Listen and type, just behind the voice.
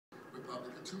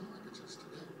at 2 mortgages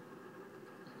today.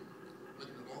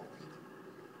 Looking at all the people.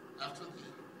 After the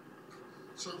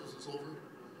service is over,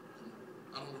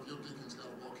 I don't know if your deacons got a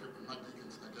walk here, but my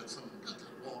deacons, I got some got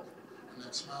that walk and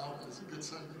that smile, and it's a good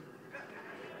Sunday.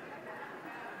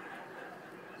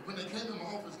 But when they came in my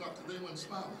office, doctor, they weren't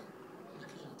smiling. When they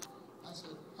came, I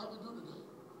said, how we do today?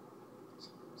 I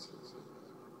said,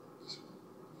 Bishop, we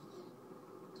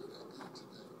did that good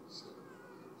today. He said,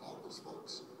 all those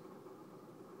folks.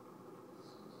 And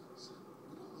I said,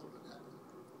 we don't know what happened.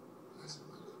 And I said,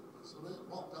 really? So they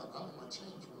walked out. I'm in my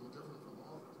change room, different from the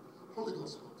office. Holy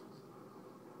Ghost spoke to me.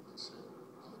 He said,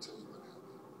 I'm going to tell you what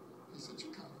happened. He said,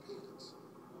 you counted heads.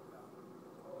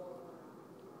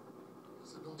 He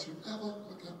said, don't you ever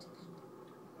look at the people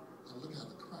and look at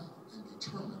the crowd and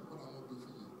determine what I'm going to do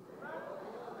for you.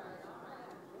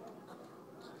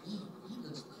 He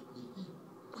didn't make me, he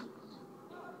whipped me.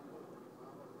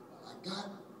 I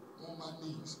got on my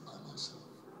knees by myself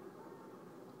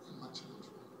in my change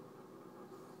room,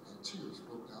 and tears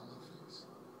broke down my face.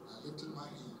 I lifted my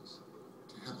hands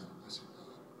to heaven. I said,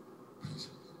 God, please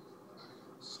forgive me. I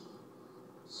am so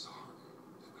sorry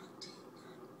that I did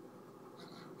that when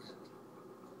I wept.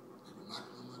 They were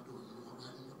knocking on my door. You all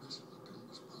right in the bishop? I couldn't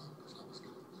respond because I was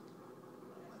getting whipped.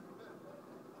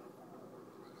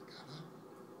 But I got up.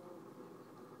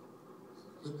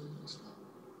 Flipping and stuff.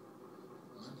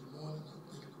 Monday morning, I'm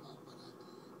thinking about what I did.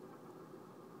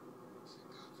 I said,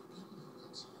 God, forgive me. I'm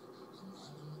sorry. I'm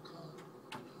riding in the car.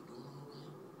 I'm doing all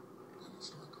right. And I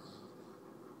start crying again.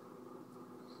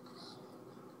 And I cried all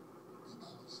week. Be by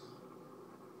myself.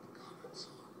 God, I'm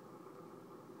sorry.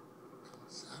 Come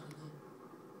Saturday,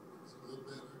 it's a little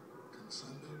better. Come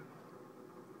Sunday,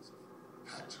 it's a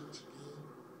packed church again.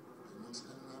 They went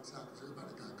standing outside because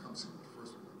everybody got to come see me the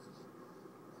first one. I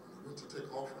went to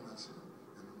take offering, I said,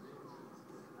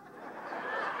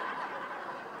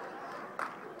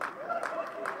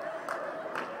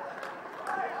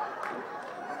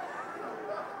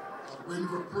 I was waiting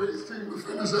for a praise team to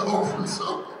finish that offering, so I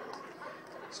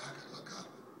could look up,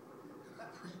 and I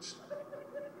preached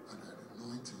under an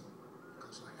anointing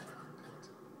because I had repented.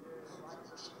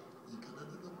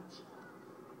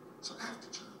 So after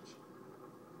church,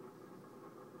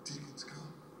 deacons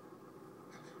come,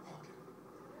 and they walk in.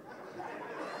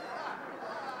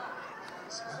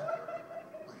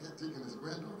 My head deacon, his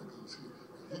granddaughter goes here,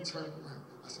 and he turned around.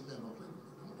 I said, man, don't play with me.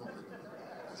 Don't play with me.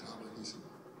 That's how he said,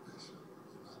 Bishop,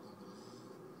 you're not going to believe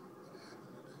what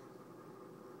happened today.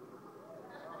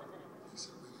 He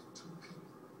said, we had 2 people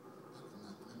that are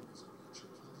not members of your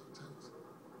church. Let me tell you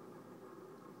something.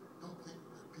 Don't think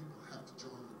that people have to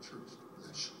join your church to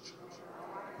bless your church.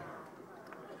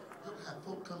 You'll have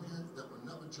folk come here that will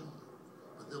never join,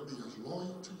 but they'll be as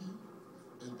loyal to you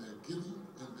in their giving,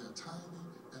 in their tithing,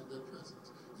 and their presence.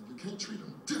 And you can't treat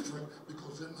them different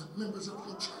because they're not members of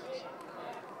your church.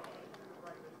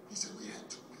 He said, we had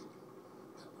 2 people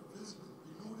that were visiting.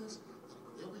 We noticed that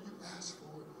whatever you ask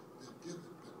for, they'll give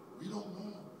it. But we don't know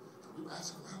them. And we were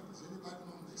asking around, does anybody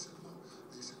know them? They said, no.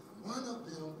 They said, one of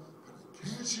them put a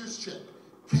cashier's check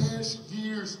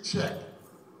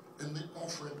in the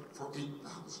offering for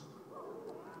 $8,000.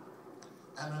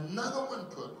 And another one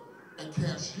put a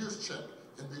cashier's check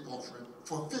in the offering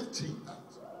for $15,000.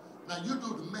 Now you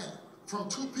do the math. From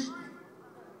 2 people,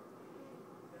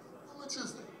 how much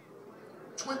is that?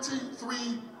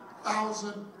 $23,000.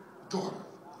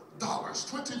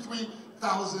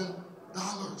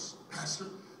 $23,000, Pastor,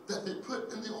 that they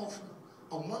put in the offering.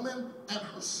 A woman and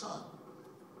her son.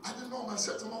 I didn't know him. I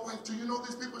said to my wife, do you know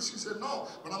these people? She said, no,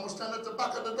 but I'm going to stand at the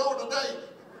back of the door today.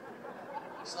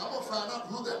 So I'm going to find out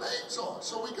who their names are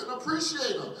so we can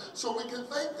appreciate them, so we can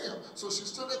thank them. So she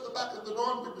stood at the back of the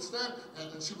door and we would stand,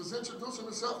 and then she was introducing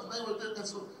herself, and they were there. And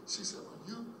so she said, well,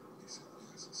 you? He said,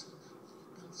 yes. I said, well,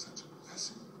 you've been such a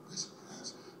blessing, the bishop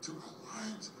has, to our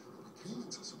lives. And we came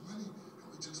into some money, and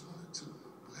we just wanted to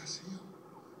bless him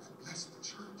and bless the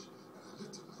church. And I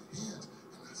lifted my hands,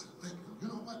 and I said, thank you. You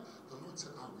know what? The Lord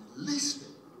said, I released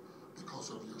it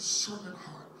because of your servant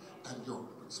heart and your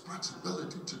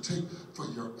responsibility to take for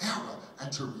your error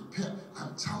and to repent.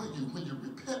 I'm telling you, when you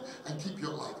repent and keep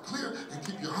your life clear and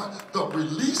keep your heart, the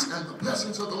release and the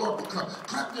blessings of the Lord will come.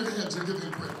 Clap your hands and give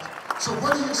him praise. So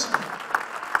what are you saying?